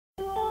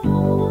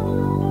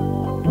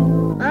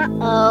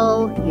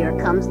Uh-oh, here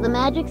comes the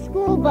magic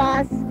school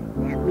bus.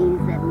 That means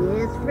that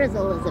Ms.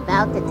 Frizzle is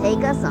about to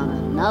take us on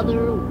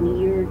another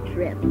weird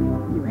trip.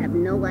 You have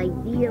no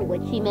idea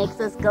what she makes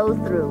us go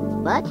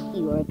through, but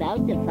you are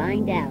about to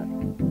find out.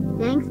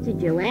 Thanks to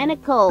Joanna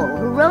Cole,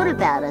 who wrote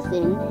about us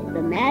in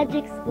The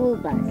Magic School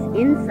Bus,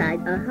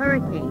 Inside a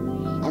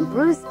Hurricane, and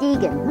Bruce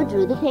Deegan, who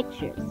drew the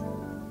pictures.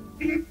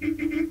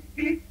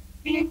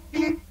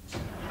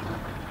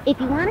 If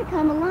you want to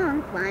come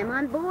along, climb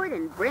on board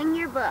and bring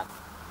your book.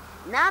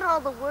 Not all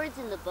the words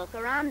in the book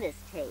are on this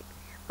tape,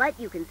 but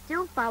you can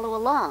still follow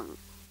along.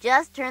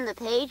 Just turn the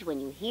page when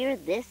you hear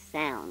this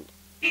sound.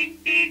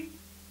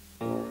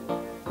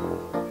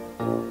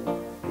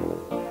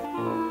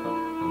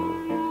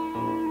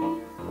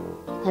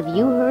 Have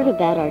you heard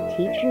about our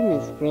teacher,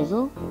 Miss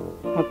Frizzle?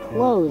 Her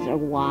clothes are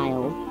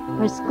wild,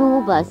 her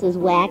school bus is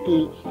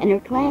wacky, and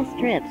her class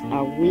trips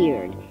are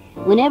weird.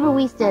 Whenever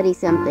we study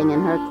something in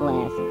her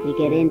class, we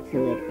get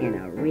into it in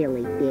a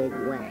really big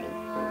way.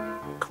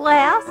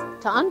 Class,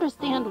 to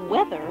understand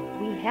weather,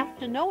 we have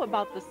to know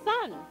about the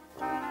sun.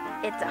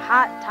 It's a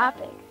hot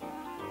topic.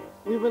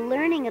 We were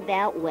learning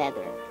about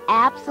weather.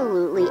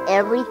 Absolutely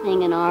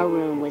everything in our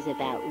room was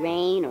about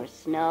rain or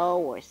snow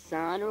or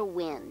sun or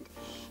wind.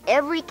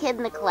 Every kid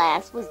in the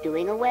class was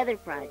doing a weather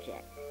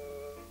project.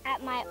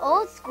 At my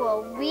old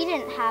school, we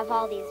didn't have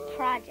all these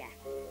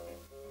projects.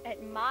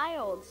 At my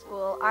old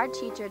school, our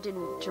teacher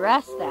didn't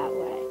dress that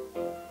way.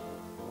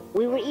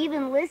 We were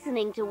even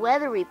listening to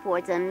weather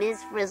reports on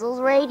Ms.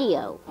 Frizzle's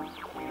radio.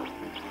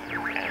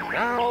 And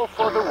now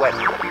for the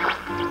weather.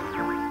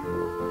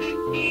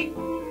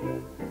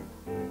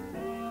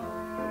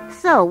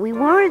 So we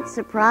weren't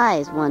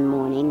surprised one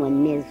morning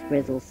when Ms.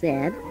 Frizzle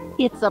said,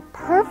 "It's a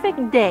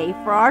perfect day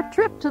for our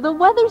trip to the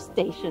weather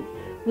station.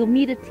 We'll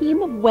meet a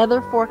team of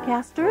weather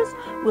forecasters.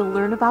 We'll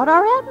learn about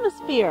our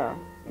atmosphere."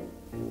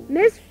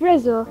 Miss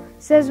Frizzle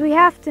says we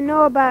have to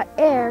know about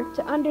air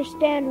to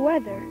understand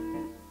weather.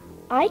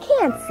 I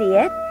can't see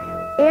it.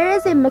 Air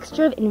is a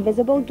mixture of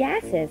invisible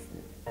gases.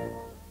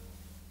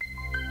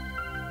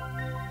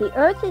 The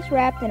Earth is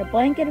wrapped in a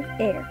blanket of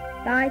air,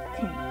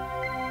 5'10".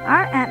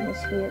 Our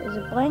atmosphere is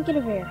a blanket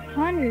of air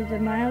hundreds of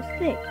miles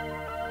thick.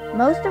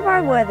 Most of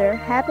our weather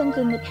happens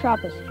in the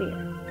troposphere,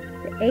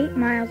 the 8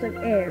 miles of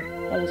air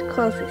that is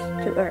closest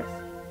to Earth.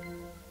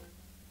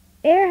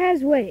 Air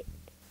has weight.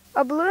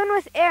 A balloon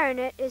with air in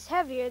it is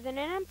heavier than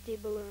an empty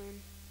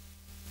balloon.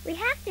 We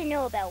have to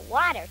know about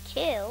water,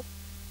 too.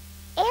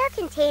 Air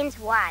contains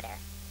water.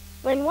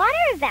 When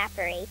water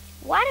evaporates,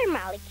 water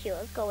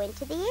molecules go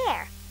into the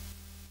air.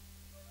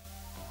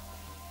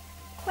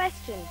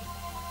 Question: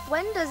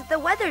 when does the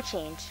weather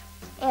change?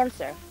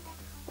 Answer: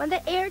 when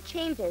the air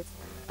changes.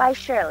 By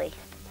Shirley.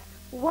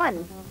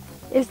 1.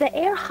 Is the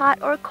air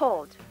hot or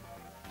cold?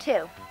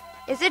 2.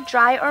 Is it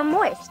dry or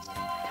moist?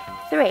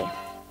 3.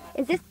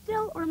 Is it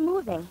still or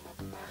moving?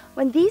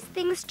 When these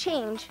things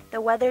change,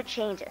 the weather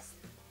changes.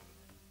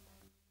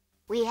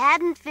 we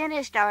hadn't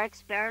finished our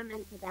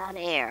experiments about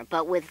air,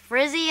 but with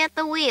Frizzy at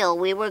the wheel,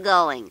 we were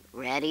going,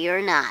 ready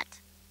or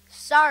not.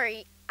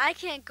 Sorry, I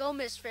can't go,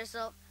 Miss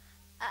Frizzle.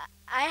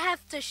 I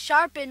have to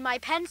sharpen my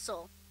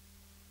pencil.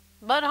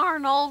 But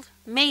Arnold,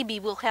 maybe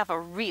we'll have a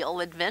real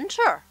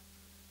adventure.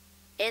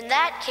 In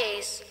that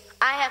case,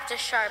 I have to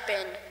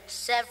sharpen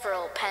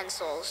several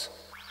pencils.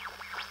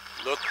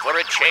 Look for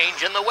a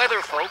change in the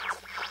weather, folks.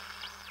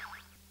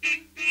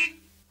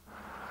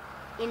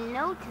 In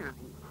no time,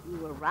 we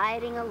were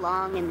riding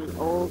along in the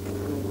old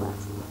school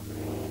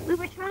bus. We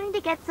were trying to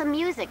get some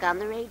music on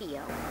the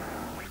radio.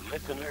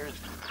 Listeners,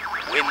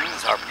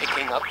 winds are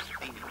picking up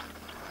speed.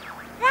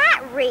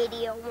 That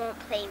radio won't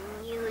play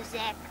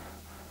music.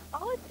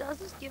 All it does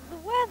is give the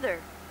weather.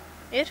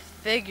 It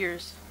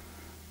figures.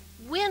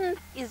 Wind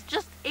is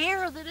just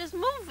air that is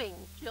moving,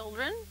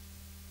 children.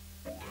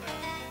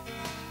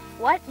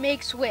 What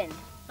Makes Wind?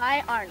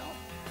 By Arnold.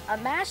 A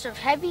mass of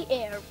heavy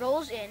air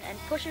rolls in and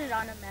pushes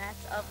on a mass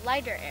of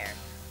lighter air.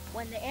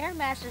 When the air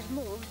masses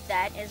move,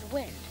 that is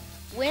wind.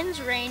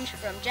 Winds range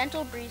from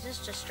gentle breezes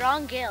to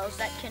strong gales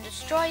that can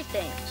destroy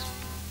things.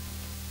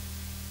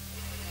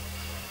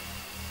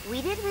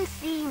 We didn't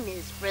see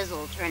Ms.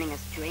 Frizzle turning a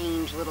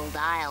strange little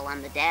dial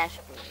on the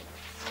dashboard.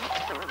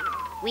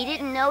 We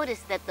didn't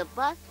notice that the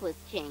bus was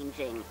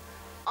changing.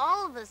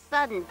 All of a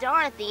sudden,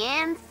 Dorothy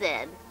Ann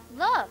said,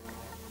 Look!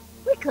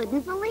 We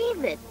couldn't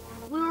believe it.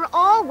 We were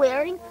all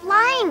wearing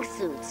flying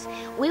suits.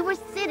 We were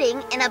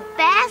sitting in a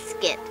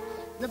basket.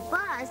 The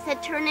bus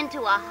had turned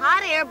into a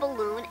hot air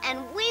balloon,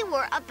 and we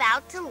were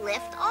about to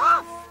lift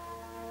off.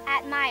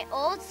 At my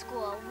old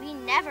school, we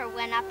never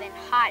went up in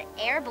hot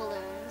air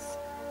balloons.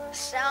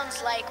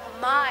 Sounds like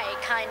my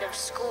kind of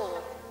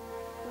school.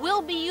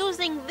 We'll be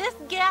using this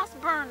gas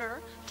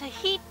burner to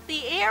heat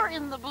the air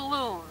in the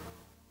balloon.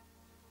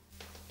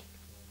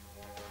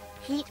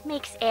 Heat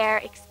makes air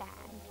expand,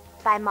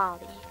 by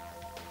Molly.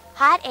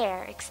 Hot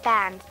air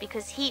expands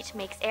because heat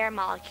makes air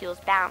molecules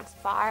bounce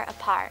far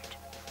apart.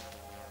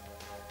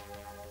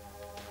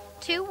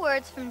 2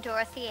 words from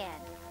Dorothy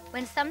Ann.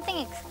 When something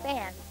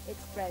expands, it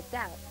spreads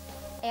out.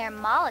 Air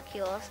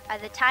molecules are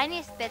the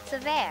tiniest bits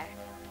of air.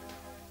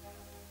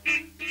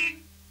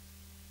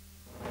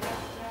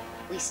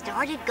 We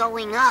started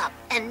going up,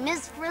 and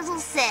Miss Frizzle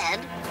said,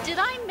 Did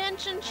I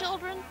mention,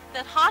 children,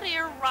 that hot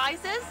air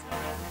rises?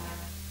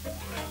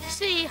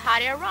 See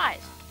Hot Air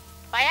Rise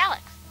by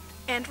Alex.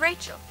 And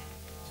Rachel.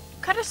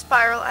 Cut a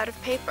spiral out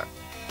of paper.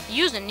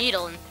 Use a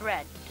needle and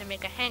thread to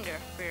make a hanger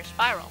for your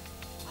spiral.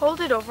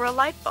 Hold it over a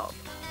light bulb.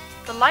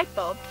 The light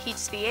bulb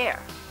heats the air.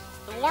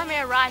 The warm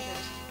air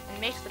rises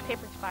and makes the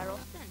paper spiral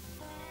thin.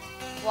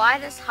 Why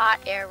does hot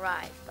air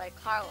rise? By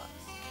Carlos.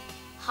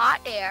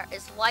 Hot air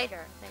is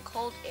lighter than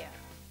cold air,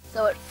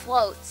 so it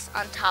floats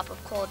on top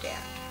of cold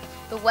air,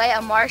 the way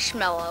a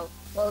marshmallow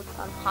floats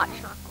on hot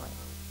chocolate.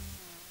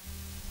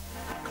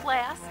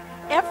 Class,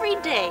 every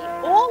day,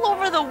 all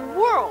over the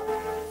world,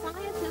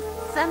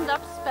 scientists send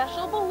up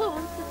special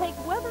balloons to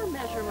take weather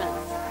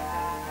measurements.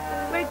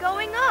 We're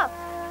going up.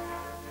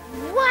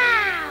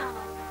 Wow!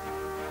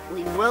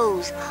 We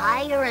rose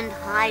higher and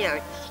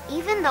higher.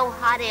 Even though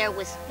hot air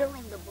was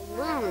filling the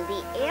balloon,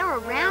 the air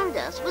around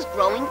us was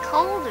growing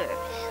colder.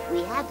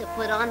 We had to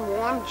put on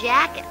warm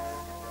jackets.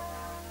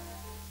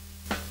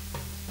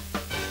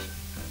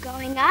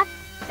 Going up,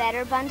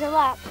 better bundle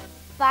up.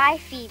 Bye,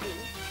 Phoebe.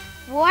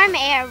 Warm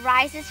air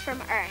rises from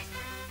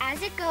Earth.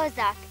 As it goes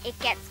up, it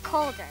gets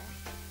colder.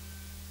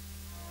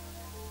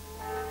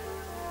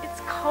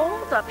 It's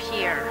cold up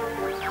here.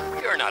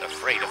 You're not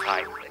afraid of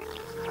high places,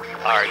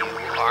 are you,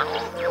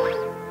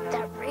 Arnold?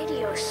 That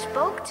radio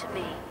spoke to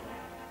me.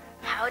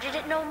 How did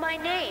it know my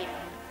name?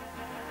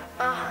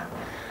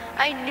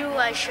 I knew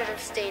I should have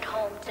stayed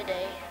home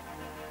today.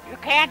 You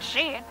can't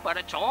see it, but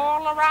it's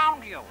all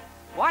around you.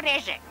 What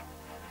is it?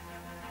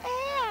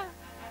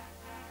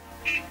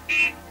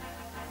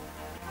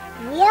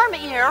 Warm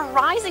air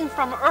rising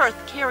from Earth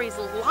carries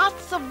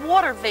lots of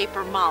water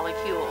vapor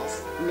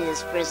molecules.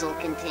 Ms. Frizzle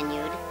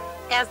continued.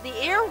 As the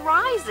air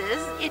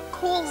rises, it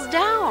cools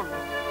down.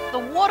 The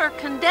water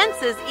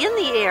condenses in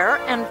the air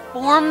and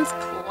forms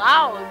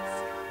clouds.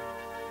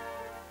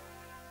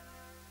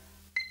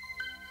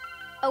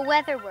 A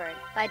Weather Word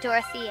by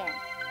Dorothy Ann.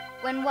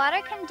 When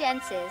water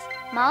condenses,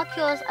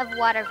 molecules of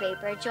water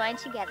vapor join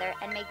together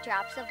and make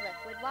drops of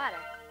liquid water.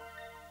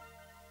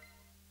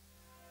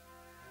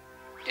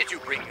 Did you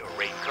bring your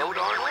raincoat,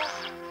 Arnold?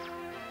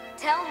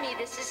 Tell me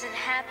this isn't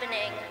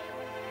happening.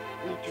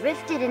 We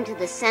drifted into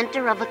the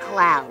center of a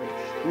cloud.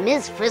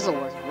 Ms. Frizzle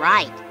was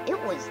right. It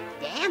was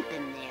damp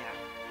in there.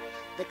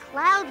 The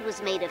cloud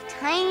was made of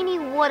tiny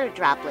water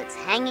droplets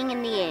hanging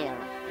in the air.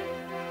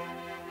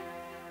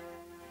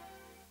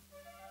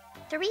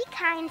 3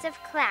 kinds of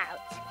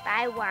clouds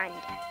by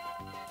Wanda.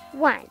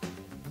 1.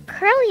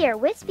 Curly or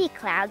wispy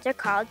clouds are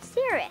called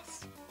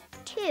cirrus.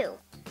 2.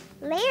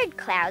 Layered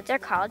clouds are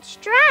called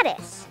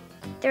stratus.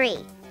 3.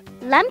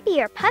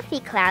 Lumpy or puffy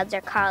clouds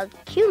are called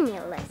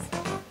cumulus.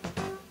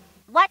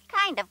 What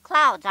kind of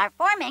clouds are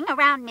forming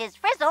around Ms.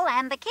 Frizzle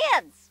and the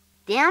kids?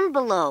 Down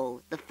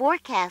below, the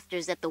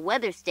forecasters at the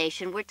weather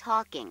station were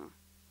talking.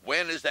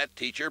 When is that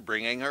teacher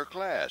bringing her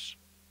class?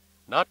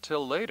 Not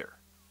till later.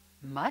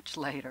 Much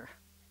later.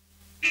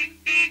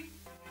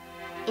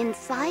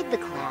 Inside the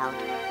cloud,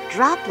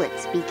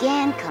 droplets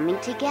began coming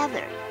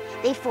together.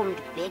 They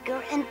formed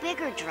bigger and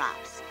bigger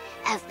drops.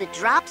 As the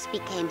drops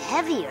became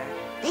heavier,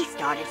 they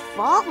started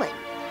falling.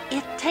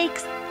 It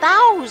takes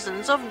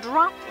thousands of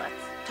droplets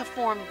to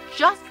form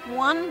just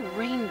one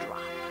raindrop.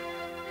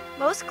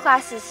 Most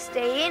classes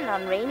stay in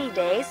on rainy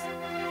days.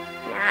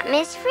 Not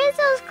Miss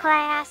Frizzle's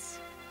class.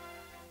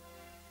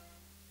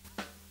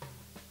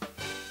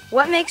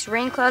 What Makes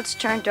Rain Clouds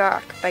Turn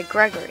Dark by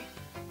Gregory.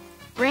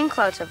 Rain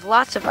clouds have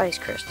lots of ice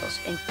crystals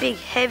and big,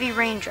 heavy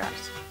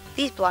raindrops.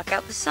 These block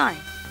out the sun.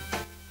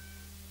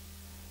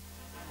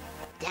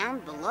 Down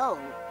below,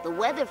 the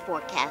weather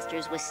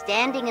forecasters were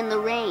standing in the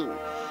rain.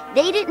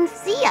 They didn't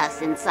see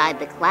us inside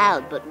the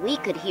cloud, but we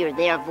could hear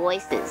their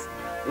voices.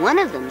 One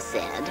of them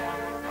said,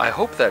 I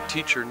hope that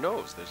teacher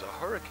knows there's a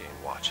hurricane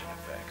watch in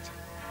effect.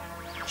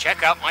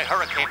 Check out my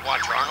hurricane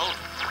watch, Arnold.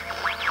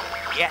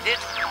 Get it?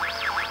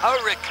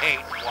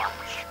 Hurricane watch.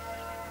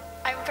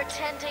 I'm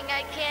pretending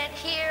I can't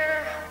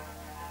hear.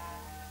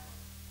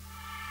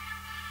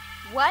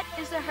 What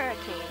is a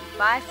hurricane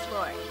by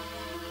Floyd.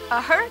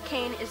 A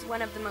hurricane is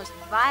one of the most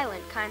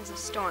violent kinds of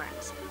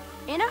storms.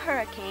 In a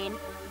hurricane,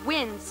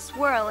 winds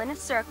swirl in a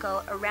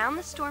circle around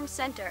the storm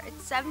center at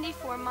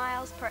 74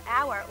 miles per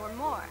hour or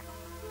more.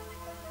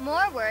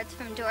 More words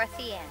from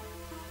Dorothy Ann.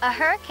 A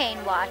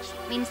hurricane watch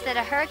means that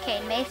a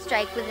hurricane may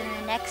strike within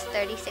the next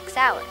 36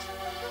 hours.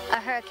 A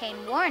hurricane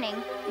warning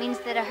means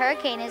that a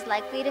hurricane is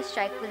likely to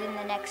strike within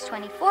the next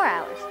 24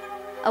 hours.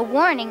 A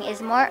warning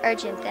is more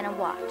urgent than a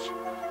watch.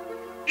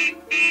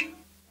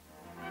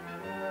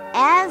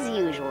 As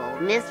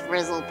usual, Miss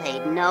Frizzle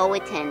paid no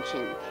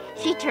attention.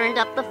 She turned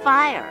up the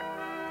fire,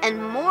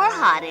 and more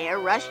hot air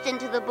rushed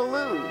into the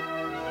balloon.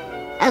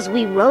 As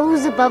we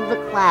rose above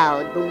the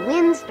cloud, the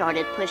wind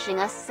started pushing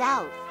us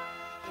south.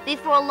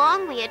 Before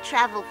long, we had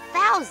traveled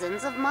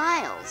thousands of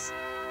miles.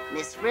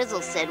 Miss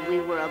Frizzle said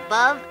we were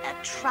above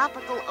a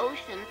tropical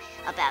ocean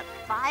about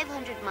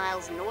 500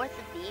 miles north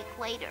of the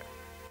equator.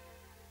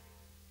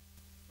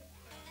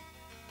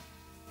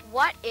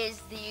 What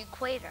is the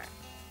equator?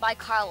 By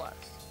Carlos.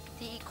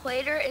 The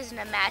equator is an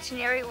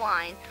imaginary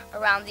line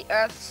around the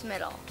Earth's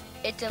middle.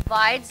 It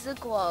divides the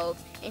globe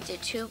into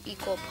 2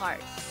 equal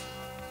parts.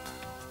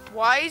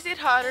 Why is it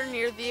hotter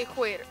near the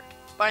equator?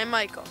 By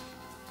Michael.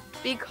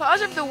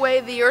 Because of the way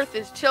the Earth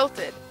is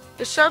tilted,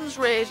 the sun's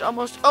rays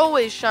almost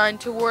always shine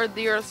toward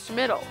the Earth's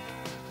middle.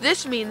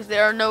 This means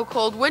there are no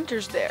cold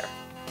winters there.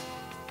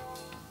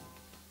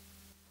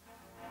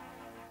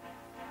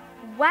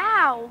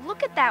 Wow,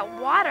 look at that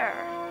water!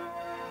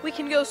 We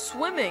can go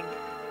swimming.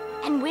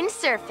 And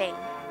windsurfing.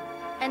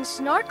 And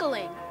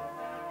snorkeling.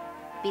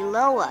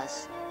 Below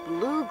us,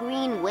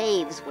 blue-green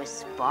waves were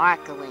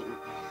sparkling.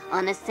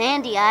 On a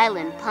sandy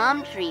island,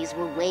 palm trees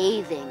were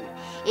waving.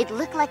 It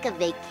looked like a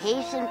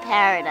vacation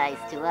paradise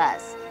to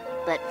us.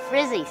 But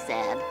Frizzy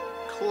said,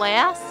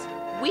 Class,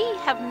 we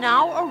have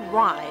now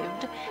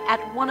arrived at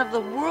one of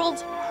the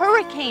world's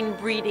hurricane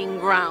breeding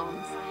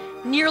grounds.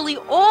 Nearly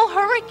all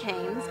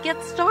hurricanes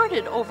get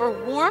started over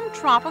warm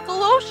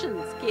tropical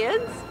oceans,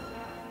 kids.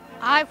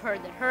 I've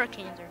heard that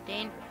hurricanes are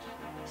dangerous.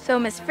 So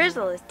Miss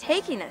Frizzle is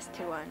taking us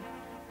to one.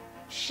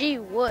 She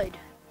would.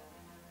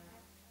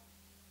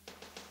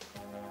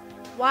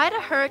 Why do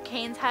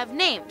hurricanes have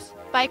names?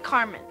 By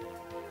Carmen.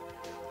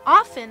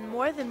 Often,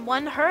 more than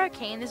one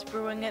hurricane is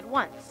brewing at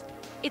once.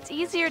 It's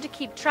easier to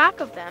keep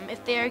track of them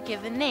if they are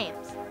given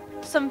names.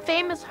 Some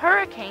famous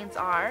hurricanes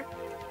are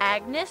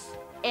Agnes,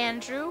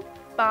 Andrew,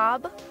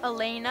 Bob,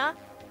 Elena,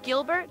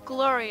 Gilbert,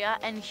 Gloria,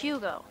 and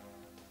Hugo.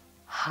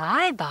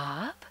 Hi,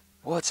 Bob.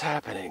 What's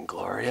happening,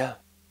 Gloria?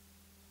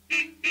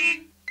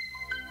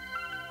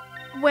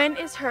 When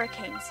is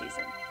hurricane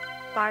season?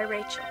 By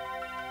Rachel.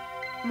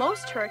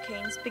 Most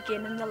hurricanes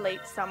begin in the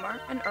late summer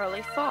and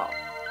early fall.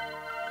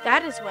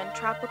 That is when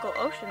tropical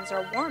oceans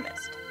are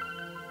warmest.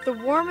 The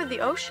warmer the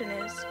ocean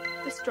is,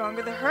 the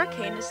stronger the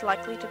hurricane is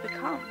likely to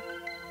become.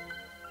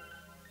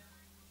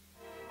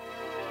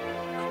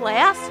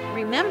 Class,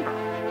 remember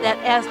that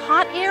as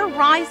hot air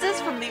rises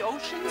from the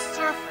ocean's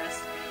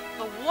surface,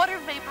 the water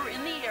vapor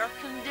in the air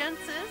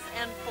condenses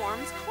and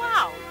forms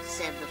clouds,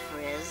 said the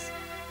Frizz.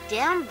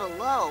 Down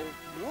below,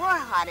 more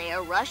hot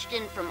air rushed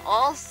in from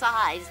all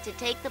sides to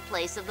take the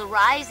place of the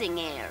rising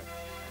air.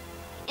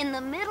 In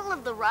the middle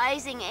of the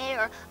rising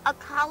air, a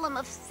column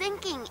of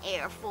sinking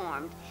air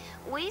formed.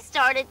 We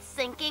started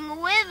sinking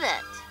with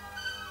it.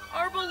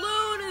 Our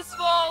balloon is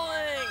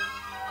falling!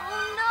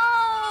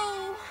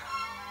 Oh no!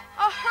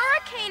 A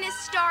hurricane is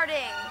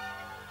starting!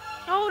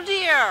 Oh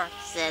dear,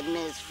 said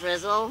Miss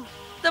Frizzle.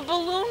 The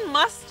balloon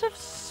must have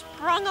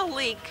sprung a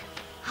leak.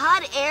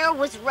 Hot air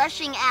was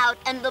rushing out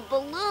and the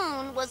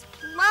balloon was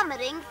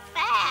plummeting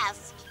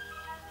fast.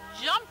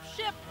 Jump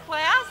ship,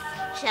 class,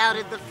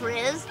 shouted the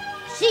Frizz.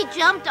 She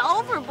jumped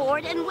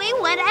overboard and we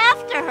went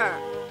after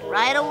her.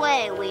 Right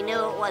away, we knew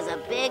it was a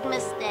big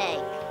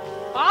mistake.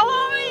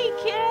 Follow me,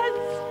 kids.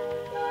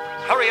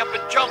 Hurry up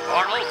and jump,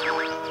 Arnold.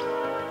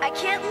 I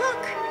can't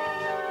look.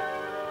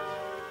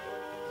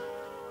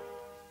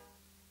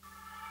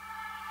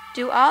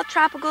 Do all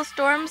tropical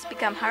storms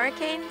become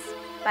hurricanes?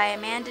 By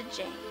Amanda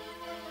Jane.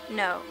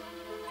 No.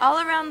 All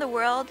around the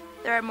world,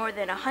 there are more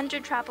than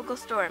 100 tropical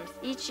storms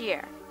each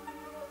year.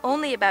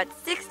 Only about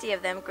 60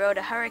 of them grow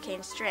to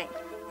hurricane strength,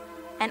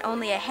 and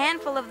only a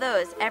handful of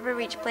those ever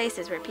reach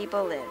places where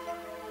people live.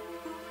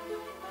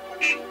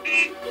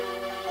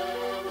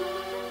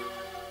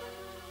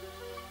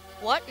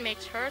 What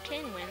makes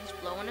hurricane winds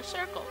blow in a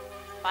circle?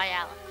 By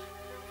Alex.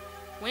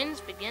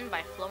 Winds begin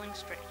by flowing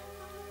straight,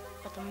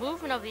 but the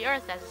movement of the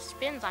earth as it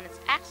spins on its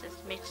axis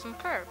makes them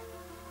curve.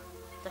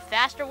 The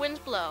faster winds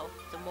blow,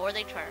 the more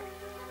they curve.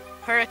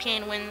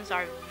 Hurricane winds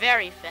are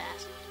very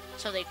fast,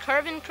 so they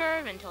curve and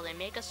curve until they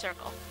make a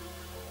circle.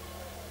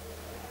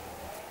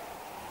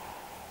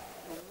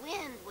 The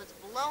wind was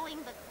blowing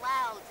the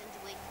clouds into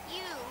a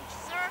huge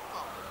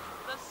circle.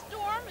 The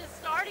storm is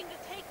starting to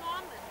take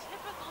on the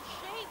typical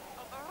shape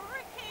of a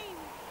hurricane.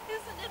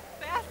 Isn't it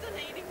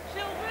fascinating,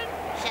 children?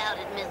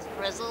 Shouted Miss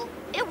Frizzle.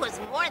 It was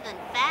more than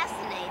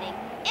fascinating.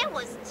 It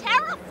was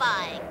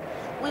terrifying.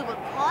 We were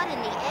caught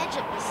in the edge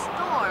of the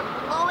storm,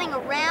 blowing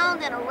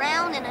around and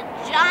around in a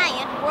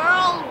giant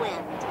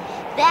whirlwind.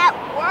 That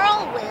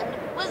whirlwind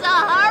was a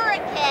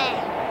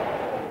hurricane.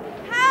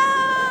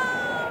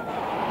 Help!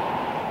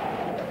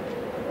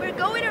 We're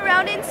going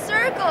around in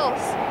circles.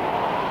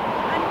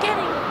 I'm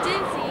getting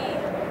dizzy.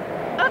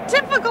 A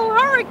typical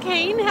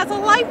hurricane has a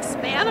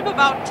lifespan of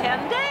about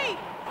 10 days.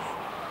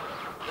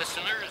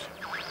 Listeners,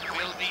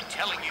 we'll be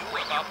telling you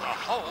about the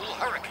whole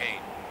hurricane.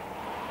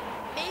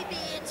 Maybe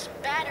its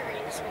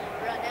batteries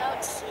will run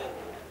out soon.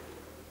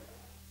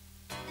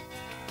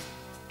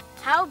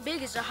 How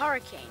big is a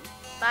hurricane?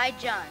 By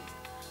John.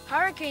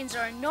 Hurricanes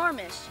are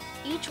enormous.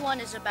 Each one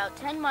is about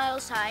 10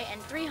 miles high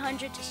and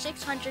 300 to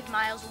 600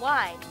 miles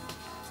wide.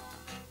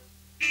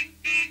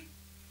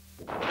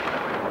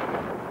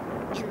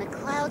 In the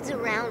clouds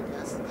around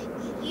us,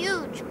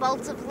 huge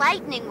bolts of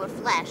lightning were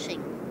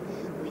flashing.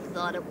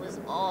 thought it was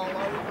all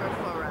over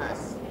for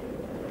us.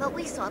 But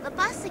we saw the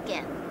bus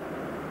again.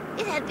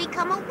 It had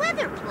become a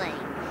weather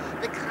plane,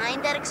 the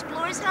kind that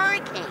explores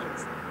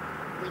hurricanes.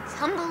 We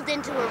tumbled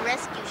into a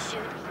rescue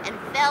chute and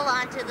fell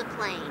onto the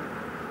plane.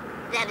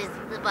 That is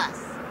the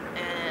bus.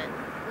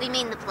 We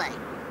mean the plane.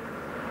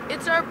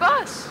 It's our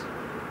bus.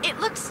 It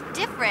looks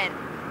different.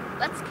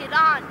 Let's get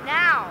on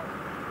now.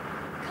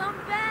 Come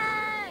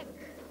back!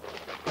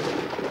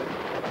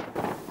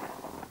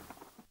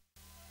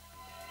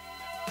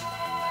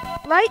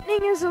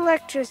 Lightning is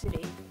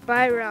Electricity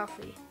by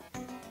Ralphie.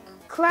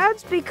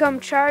 Clouds become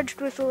charged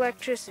with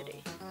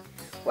electricity.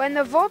 When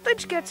the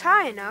voltage gets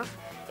high enough,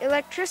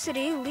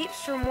 electricity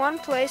leaps from one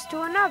place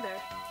to another.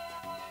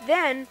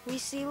 Then we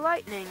see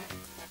lightning.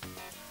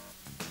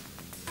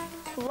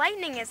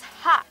 Lightning is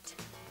Hot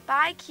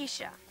by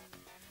Keisha.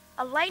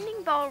 A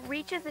lightning bolt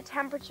reaches a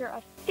temperature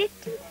of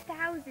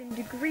 50,000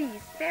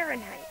 degrees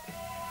Fahrenheit.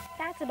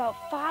 That's about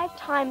 5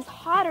 times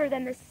hotter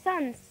than the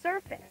sun's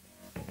surface.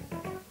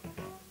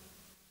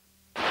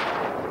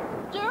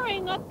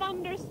 During a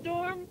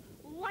thunderstorm,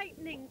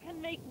 lightning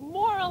can make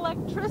more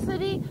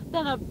electricity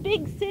than a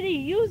big city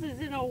uses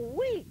in a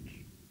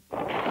week.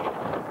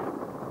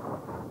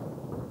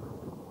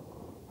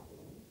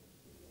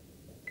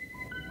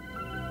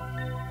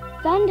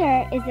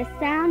 Thunder is a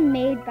sound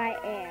made by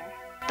air.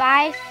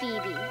 By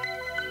Phoebe.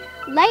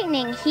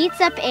 Lightning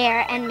heats up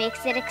air and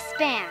makes it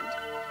expand.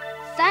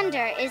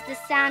 Thunder is the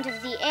sound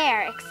of the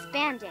air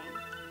expanding.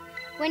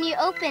 When you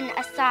open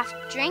a soft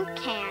drink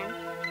can,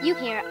 you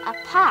hear a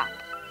pop.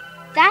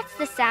 That's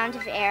the sound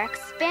of air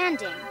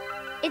expanding.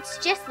 It's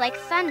just like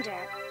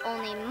thunder,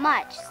 only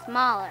much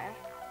smaller.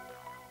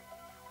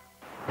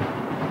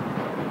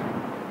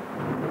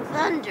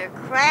 Thunder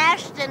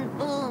crashed and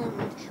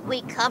boomed.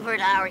 We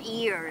covered our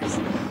ears.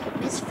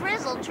 Miss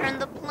Frizzle turned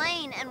the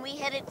plane and we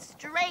headed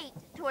straight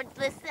towards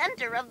the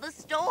center of the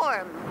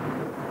storm.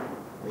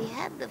 We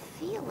had the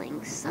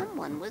feeling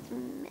someone was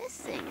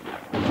missing.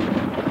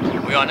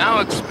 We are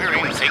now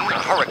experiencing a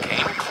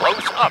hurricane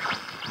close up.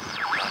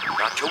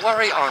 Not to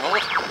worry,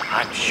 Arnold.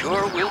 I'm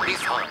sure we'll be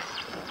fine.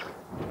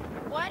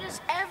 Why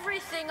does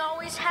everything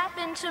always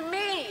happen to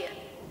me?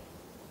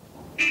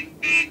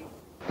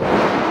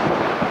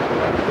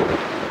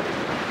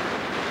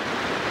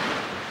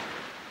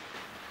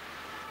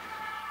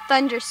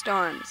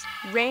 Thunderstorms.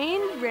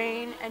 Rain,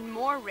 rain, and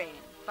more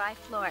rain by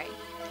Flory.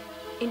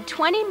 In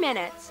 20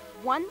 minutes,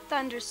 one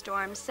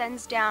thunderstorm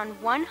sends down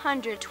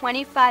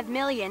 125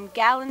 million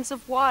gallons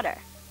of water.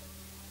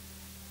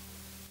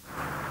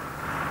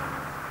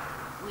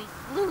 We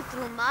flew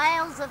through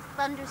miles of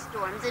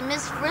thunderstorms and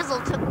Miss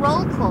Frizzle took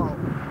roll call.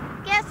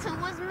 Guess who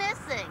was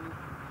missing?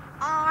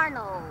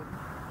 Arnold.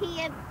 He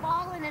had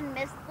fallen and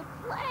missed the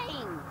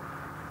plane.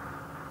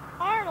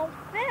 Arnold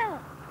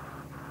fell.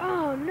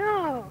 Oh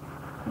no.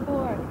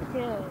 Poor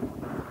kid.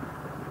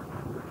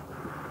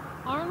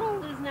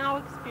 Arnold is now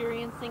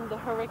experiencing the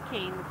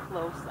hurricane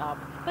close up.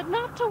 But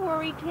not to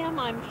worry, Tim.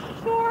 I'm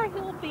sure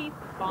he'll be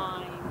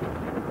fine.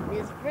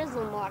 Miss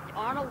Frizzle marked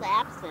Arnold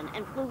absent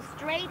and flew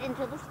straight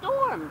into the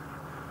storm.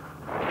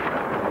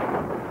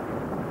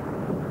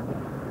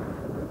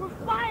 We're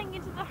flying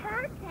into the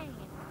hurricane.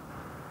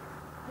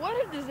 What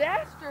a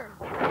disaster!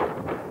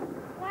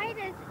 Why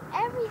does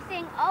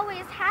everything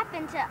always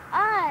happen to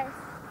us?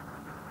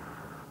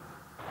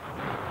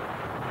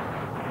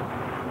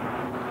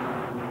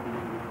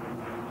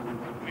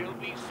 We'll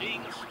be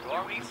seeing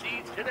stormy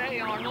seas today,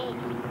 Arnold.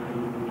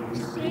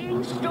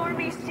 Seeing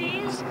stormy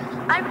seas?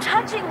 I'm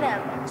touching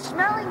them,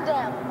 smelling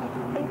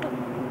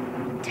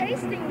them,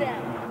 tasting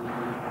them.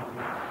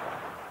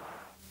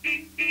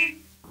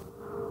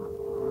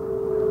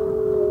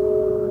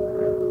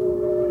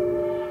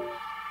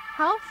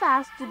 How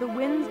fast do the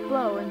winds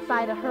blow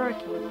inside a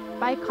hurricane?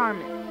 By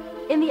Carmen.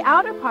 In the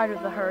outer part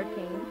of the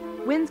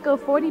hurricane, winds go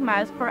 40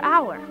 miles per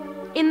hour.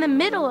 In the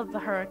middle of the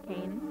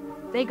hurricane,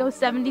 they go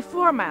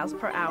 74 miles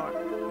per hour.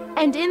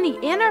 And in the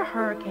inner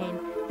hurricane,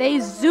 they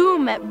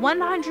zoom at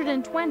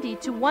 120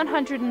 to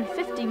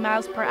 150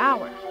 miles per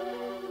hour.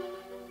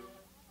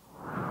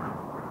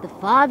 The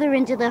farther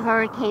into the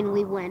hurricane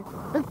we went,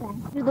 the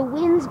faster the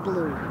winds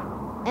blew.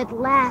 At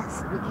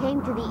last, we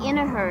came to the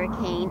inner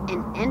hurricane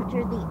and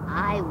entered the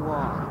eye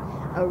wall,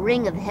 a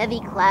ring of heavy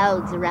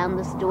clouds around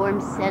the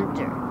storm's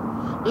center.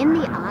 In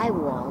the eye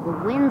wall, the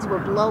winds were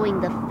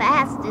blowing the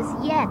fastest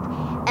yet,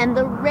 and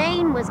the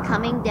rain was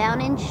coming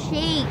down in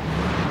sheets.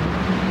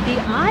 The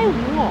eye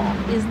wall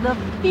is the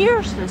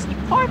fiercest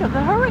part of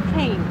the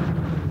hurricane.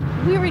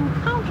 We're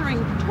encountering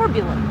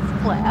turbulence,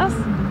 class.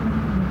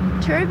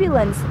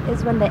 Turbulence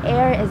is when the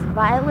air is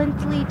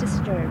violently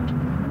disturbed.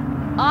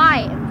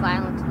 I am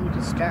violently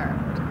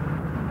disturbed.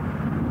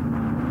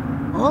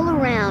 All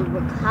around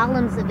were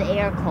columns of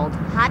air called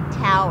hot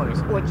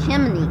towers or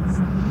chimneys.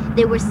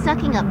 They were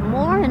sucking up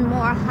more and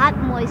more hot,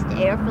 moist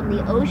air from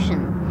the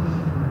ocean.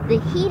 The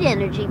heat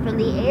energy from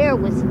the air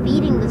was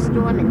feeding the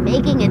storm and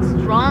making it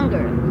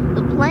stronger.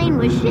 The plane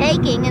was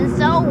shaking, and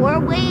so were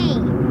we.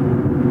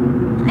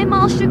 I'm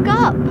all shook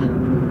up.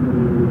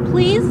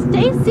 Please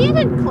stay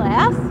seated,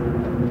 class.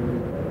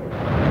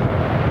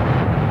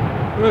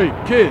 Hey,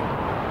 kid,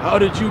 how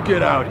did you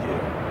get out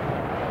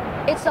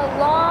here? It's a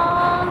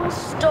long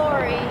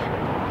story.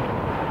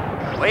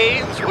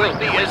 Waves will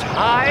be as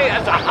high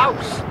as a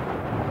house.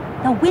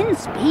 The wind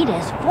speed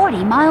is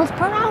 40 miles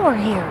per hour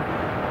here.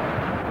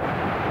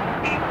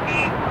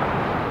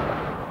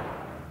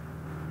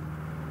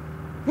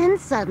 Then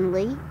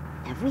suddenly,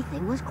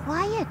 everything was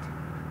quiet.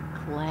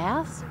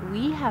 Class,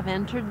 we have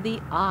entered the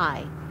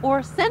eye,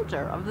 or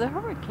center of the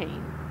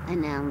hurricane,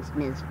 announced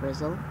Ms.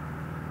 Frizzle.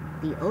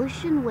 The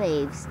ocean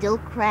waves still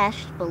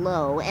crashed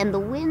below, and the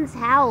winds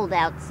howled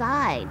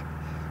outside.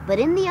 But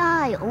in the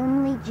eye,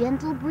 only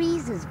gentle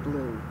breezes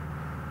blew.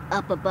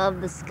 Up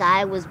above, the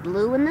sky was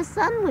blue and the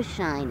sun was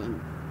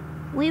shining.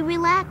 We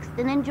relaxed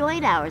and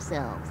enjoyed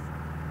ourselves.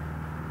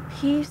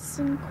 Peace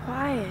and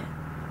quiet.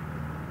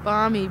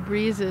 Balmy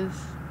breezes.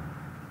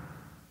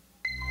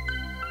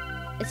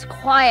 It's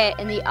quiet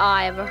in the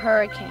eye of a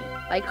hurricane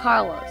by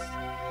Carlos.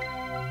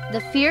 The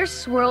fierce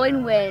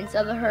swirling winds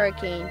of the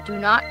hurricane do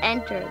not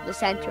enter the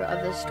center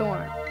of the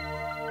storm.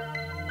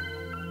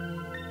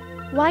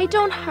 Why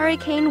don't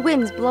hurricane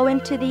winds blow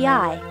into the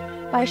eye?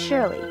 By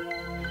Shirley.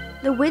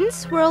 The winds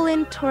swirl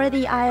in toward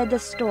the eye of the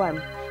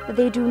storm, but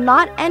they do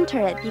not enter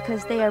it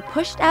because they are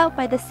pushed out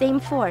by the same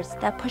force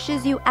that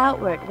pushes you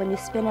outward when you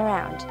spin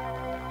around.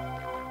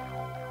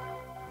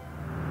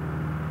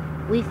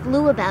 We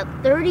flew about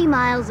 30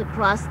 miles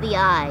across the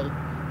eye.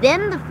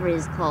 Then the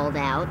Frizz called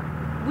out,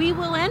 "We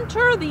will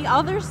enter the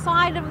other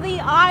side of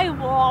the eye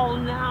wall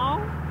now."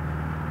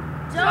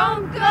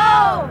 Don't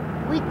go!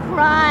 We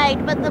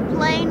cried, but the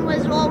plane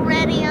was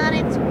already on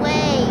its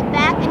way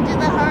back into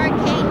the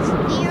hurricane's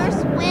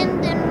fierce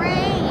wind and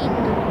rain.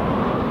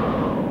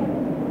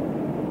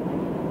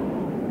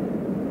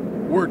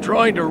 We're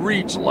trying to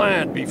reach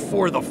land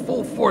before the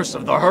full force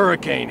of the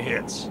hurricane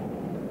hits.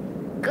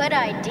 Good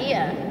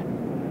idea.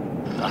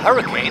 The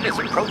hurricane is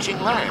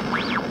approaching land.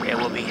 There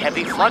will be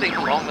heavy flooding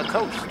along the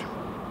coast.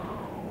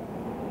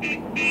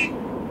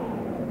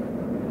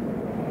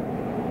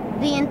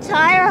 The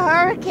entire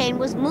hurricane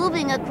was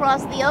moving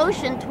across the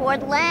ocean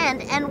toward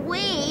land, and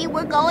we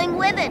were going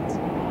with it.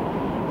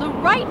 The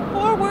right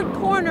forward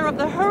corner of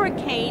the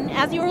hurricane,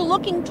 as you're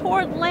looking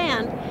toward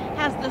land,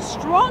 has the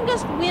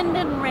strongest wind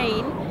and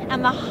rain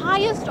and the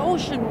highest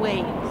ocean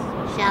waves,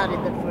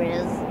 shouted the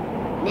Frizz.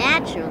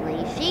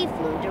 Naturally, she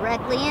flew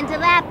directly into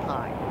that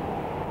part.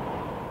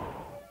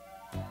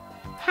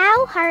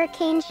 How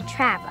Hurricanes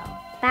Travel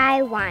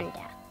by Wanda.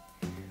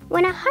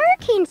 When a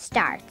hurricane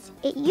starts,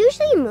 it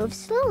usually moves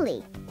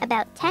slowly,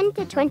 about 10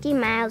 to 20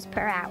 miles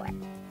per hour.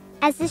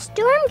 As the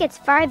storm gets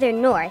farther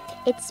north,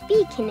 its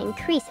speed can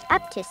increase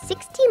up to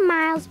 60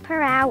 miles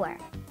per hour.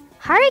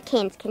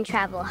 Hurricanes can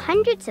travel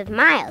hundreds of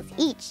miles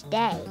each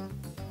day.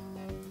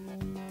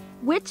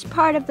 Which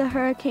part of the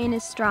hurricane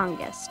is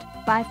strongest?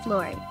 By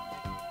Flory.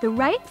 The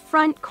right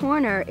front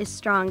corner is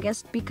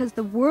strongest because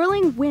the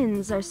whirling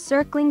winds are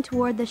circling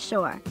toward the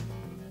shore.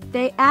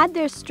 They add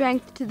their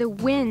strength to the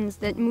winds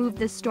that move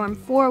the storm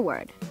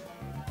forward.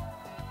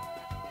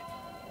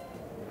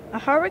 A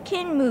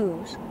hurricane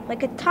moves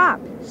like a top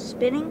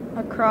spinning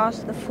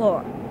across the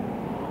floor.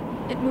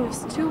 It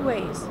moves two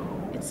ways.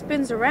 It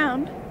spins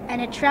around, and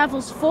it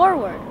travels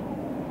forward.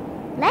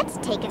 Let's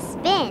take a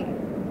spin.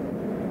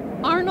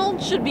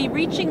 Arnold should be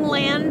reaching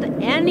land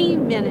any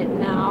minute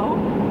now.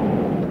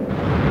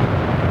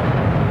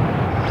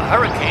 The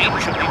hurricane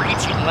should be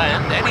reaching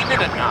land any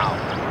minute now.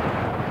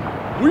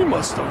 We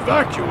must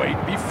evacuate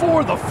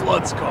before the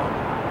floods come.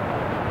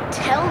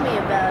 Tell me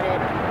about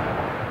it.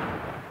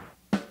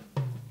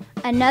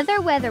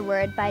 Another weather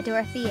word by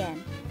Dorothy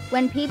Ann.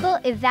 When people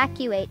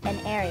evacuate an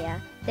area,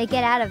 they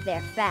get out of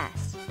there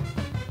fast.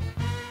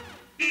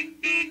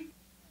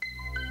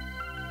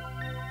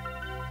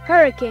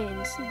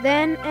 Hurricanes,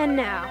 Then and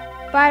Now,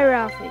 by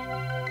Ralphie.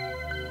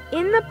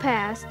 In the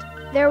past,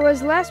 there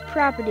was less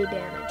property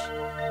damage.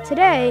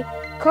 Today,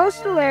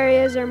 coastal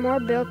areas are more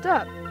built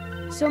up,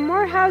 so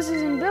more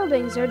houses and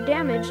buildings are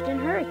damaged in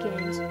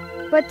hurricanes.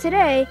 But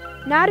today,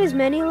 not as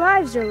many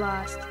lives are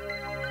lost.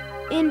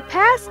 In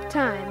past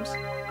times,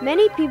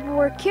 many people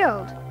were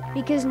killed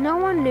because no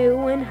one knew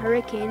when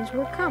hurricanes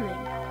were coming.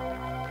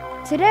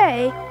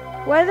 Today,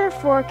 weather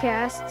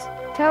forecasts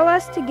tell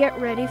us to get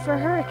ready for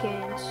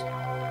hurricanes.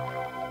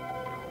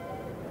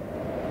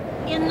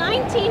 In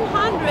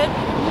 1900,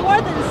 more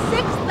than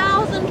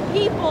 6,000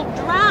 people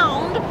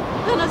drowned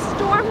when a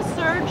storm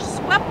surge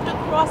swept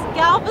across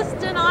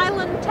Galveston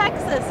Island,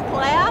 Texas,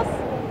 class.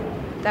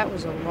 That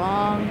was a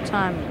long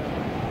time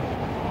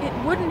ago. It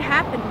wouldn't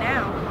happen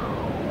now.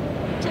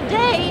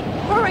 Today,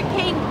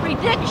 hurricane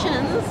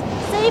predictions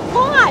save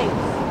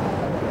lives.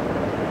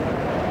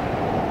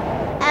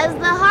 As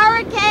the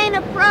hurricane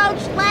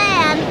approached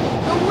land,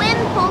 the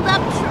wind pulled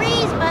up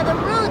trees by the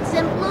roots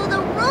and blew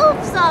the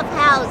roofs off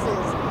houses.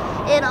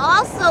 It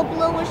also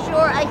blew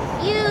ashore a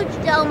huge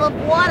dome of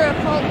water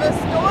called the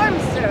storm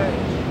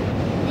surge.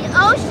 The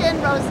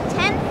ocean rose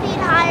 10 feet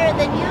higher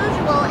than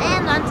usual,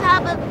 and on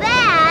top of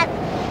that,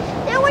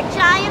 there were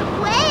giant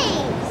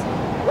waves.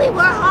 We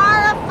were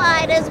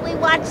horrified as we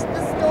watched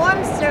the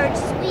storm surge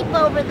sweep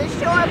over the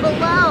shore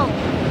below.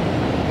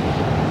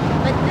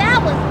 But that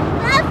was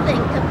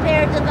nothing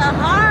compared to the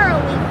horror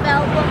we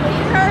felt when we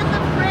heard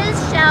the Frizz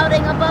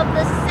shouting above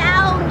the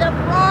sound of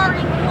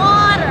roaring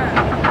water.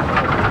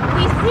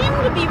 We seem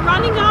to be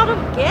running out of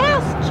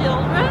gas,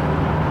 children.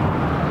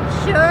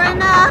 Sure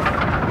enough,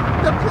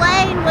 the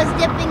plane was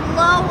dipping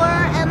lower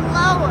and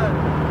lower.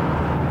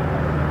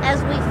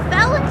 As we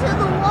fell into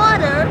the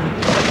water,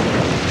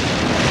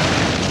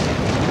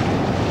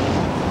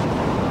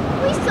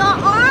 we saw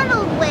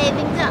Arnold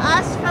waving to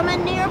us from a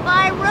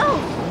nearby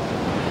roof.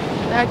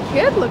 That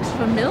kid looks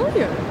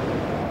familiar.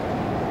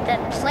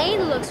 That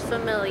plane looks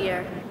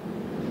familiar.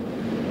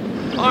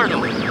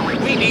 Arnold,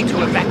 we need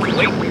to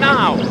evacuate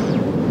now.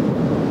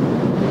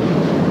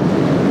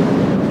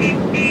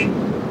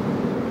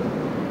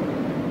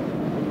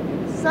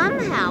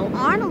 Somehow,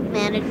 Arnold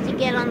managed to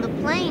get on the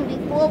plane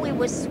before we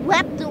were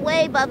swept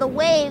away by the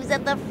waves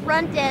at the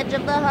front edge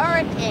of the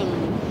hurricane.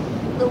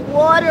 The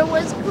water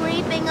was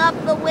creeping up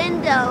the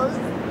windows.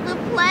 The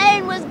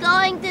plane was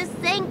going to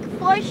sink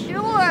for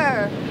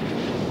sure.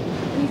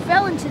 We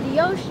fell into the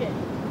ocean.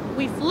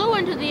 We flew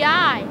into the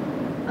eye.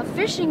 A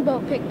fishing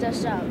boat picked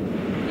us up.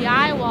 The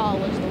eye wall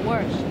was the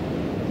worst.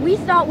 We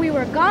thought we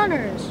were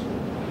goners.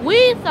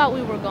 We thought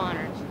we were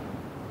goners.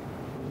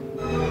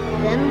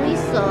 Then we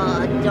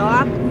saw a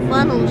dark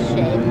funnel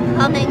shape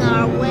coming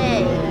our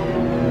way.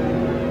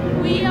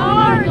 We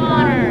are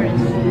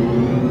goners.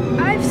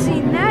 I've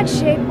seen that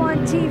shape on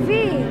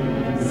TV,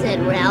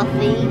 said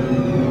Ralphie.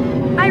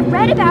 I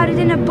read about it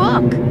in a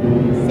book,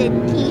 said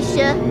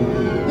Keisha.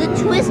 The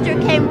twister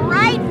came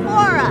right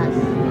for us.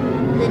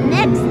 The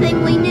next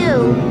thing we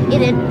knew,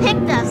 it had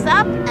picked us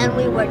up and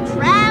we were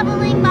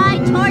traveling by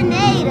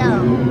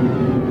tornado.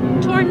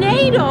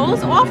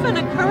 Tornadoes often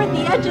occur at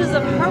the edges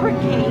of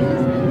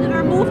hurricanes that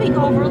are moving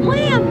over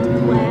land,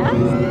 class.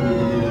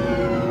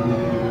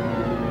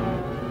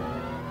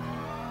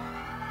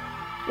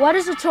 What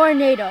is a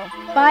tornado?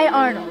 By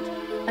Arnold.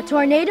 A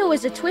tornado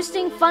is a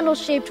twisting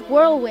funnel-shaped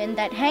whirlwind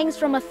that hangs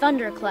from a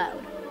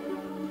thundercloud.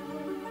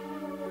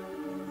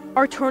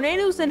 Are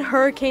tornadoes and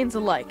hurricanes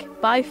alike?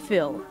 By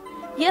Phil.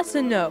 Yes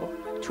and no.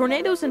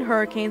 Tornadoes and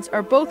hurricanes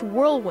are both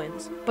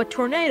whirlwinds, but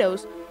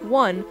tornadoes,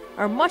 1,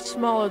 are much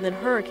smaller than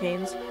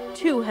hurricanes,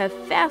 2, have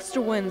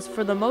faster winds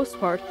for the most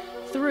part,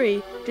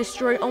 3,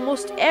 destroy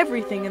almost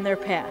everything in their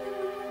path.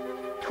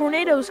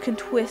 Tornadoes can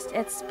twist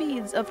at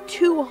speeds of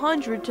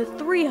 200 to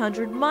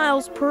 300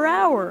 miles per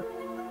hour.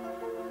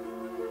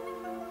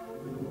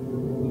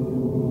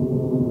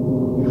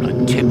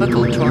 A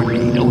typical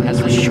tornado has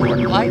a short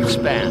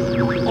lifespan,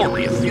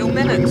 only a few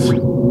minutes.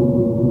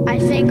 I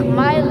think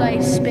my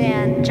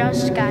lifespan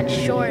just got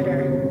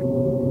shorter.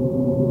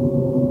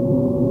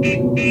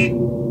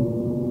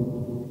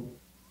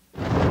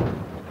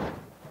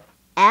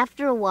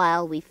 After a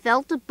while, we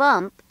felt a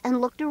bump and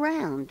looked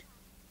around.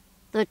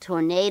 The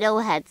tornado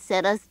had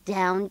set us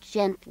down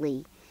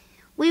gently.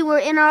 We were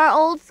in our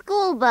old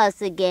school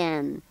bus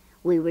again.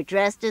 We were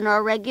dressed in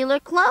our regular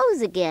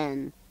clothes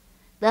again.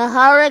 The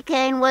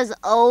hurricane was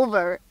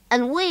over,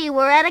 and we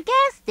were at a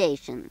gas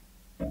station.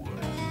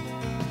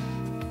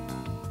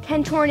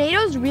 Can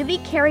tornadoes really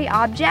carry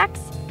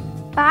objects?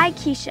 By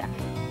Keisha.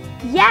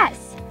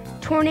 Yes,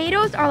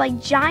 tornadoes are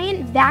like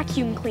giant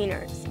vacuum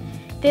cleaners.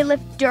 They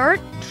lift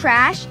dirt,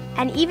 trash,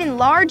 and even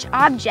large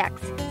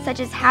objects, such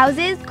as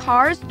houses,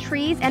 cars,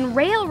 trees, and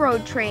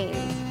railroad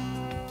trains.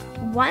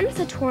 Once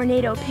a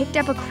tornado picked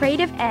up a crate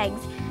of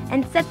eggs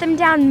and set them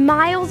down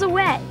miles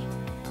away.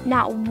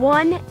 Not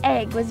one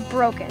egg was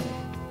broken.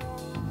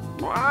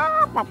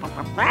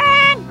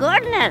 Thank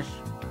goodness.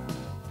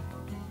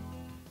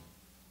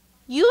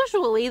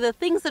 Usually the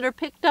things that are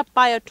picked up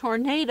by a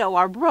tornado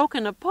are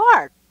broken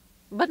apart,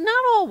 but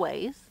not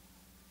always.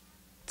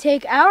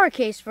 Take our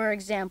case, for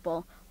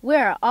example.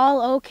 We're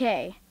all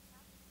okay.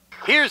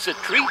 Here's a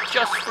treat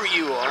just for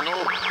you,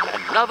 Arnold.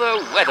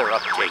 Another weather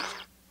update.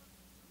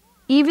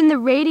 Even the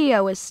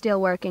radio is still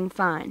working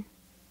fine.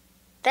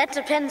 That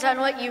depends on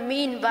what you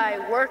mean by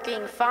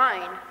working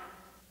fine.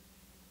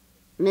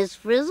 Miss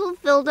Frizzle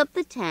filled up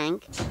the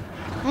tank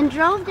and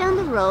drove down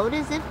the road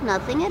as if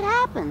nothing had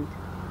happened.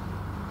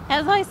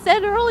 As I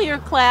said earlier,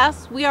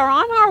 class, we are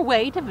on our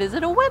way to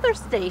visit a weather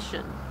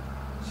station,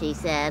 she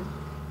said.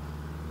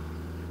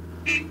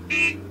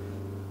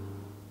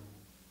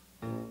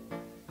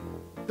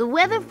 The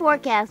weather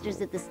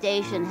forecasters at the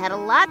station had a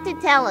lot to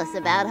tell us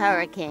about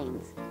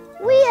hurricanes.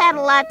 We had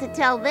a lot to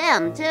tell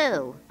them,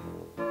 too.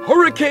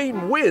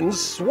 Hurricane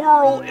winds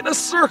swirl in a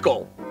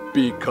circle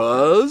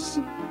because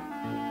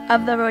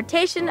of the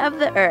rotation of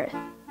the Earth.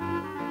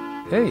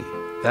 Hey,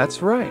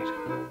 that's right.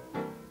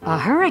 A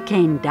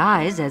hurricane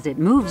dies as it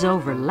moves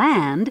over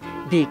land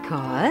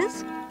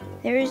because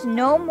there is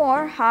no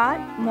more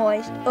hot,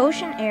 moist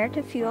ocean air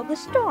to fuel the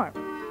storm.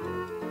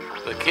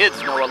 The kids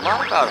know a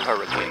lot about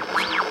hurricanes,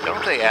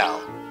 don't they,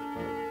 Al?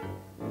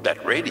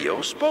 That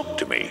radio spoke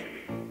to me.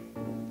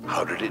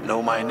 How did it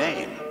know my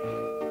name?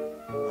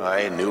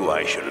 I knew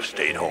I should have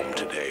stayed home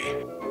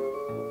today.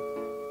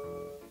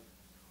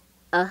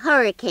 A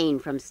hurricane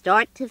from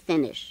start to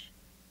finish.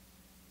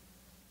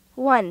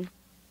 1.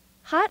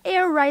 Hot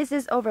air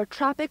rises over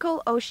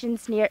tropical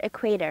oceans near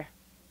equator.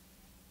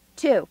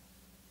 2.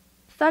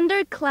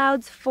 Thunder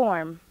clouds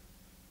form.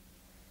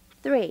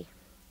 3.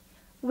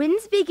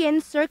 Winds begin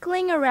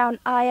circling around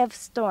eye of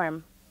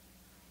storm.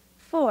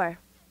 4.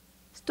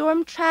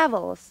 Storm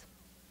travels.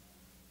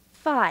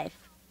 5.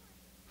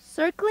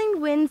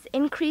 Circling winds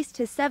increase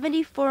to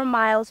 74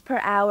 miles per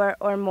hour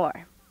or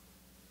more.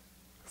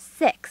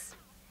 6.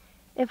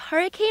 If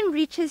hurricane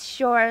reaches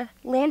shore,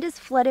 land is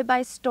flooded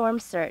by storm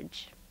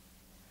surge.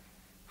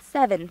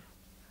 7.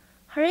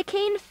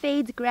 Hurricane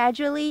fades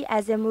gradually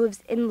as it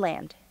moves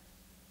inland.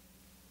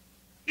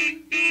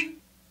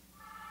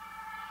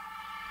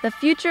 The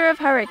Future of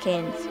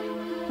Hurricanes.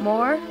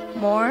 More,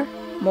 More,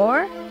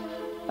 More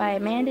by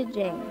Amanda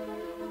Jane.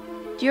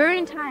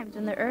 During times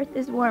when the Earth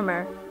is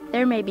warmer,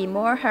 there may be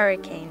more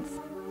hurricanes.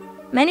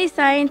 Many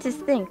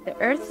scientists think the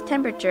Earth's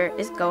temperature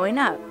is going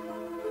up.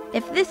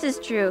 If this is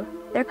true,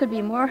 there could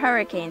be more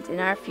hurricanes in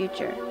our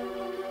future.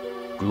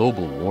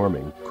 Global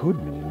warming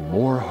could mean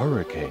more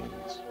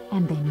hurricanes.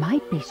 And they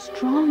might be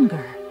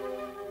stronger.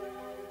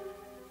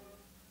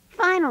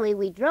 Finally,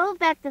 we drove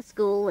back to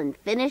school and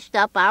finished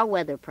up our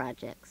weather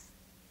projects.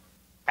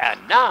 And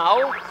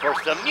now for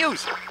some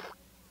music.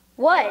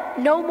 What?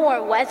 No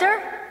more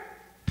weather?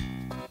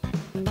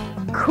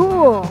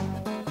 Cool.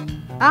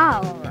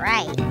 All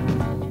right.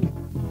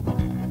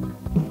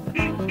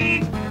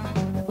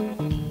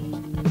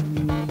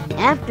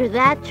 After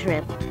that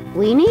trip,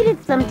 we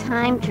needed some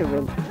time to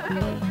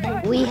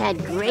relax. We had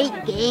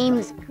great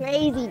games,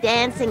 crazy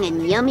dancing,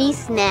 and yummy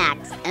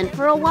snacks. And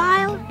for a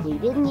while, we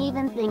didn't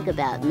even think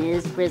about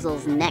Ms.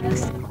 Frizzle's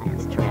next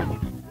class trip.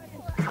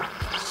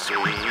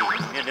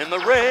 Singing in the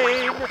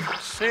rain,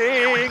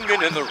 singing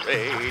in the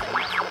rain.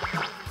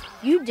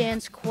 You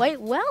dance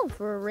quite well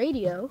for a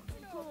radio.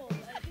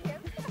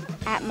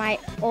 At my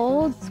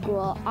old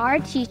school, our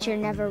teacher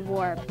never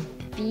wore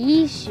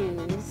bee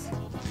shoes.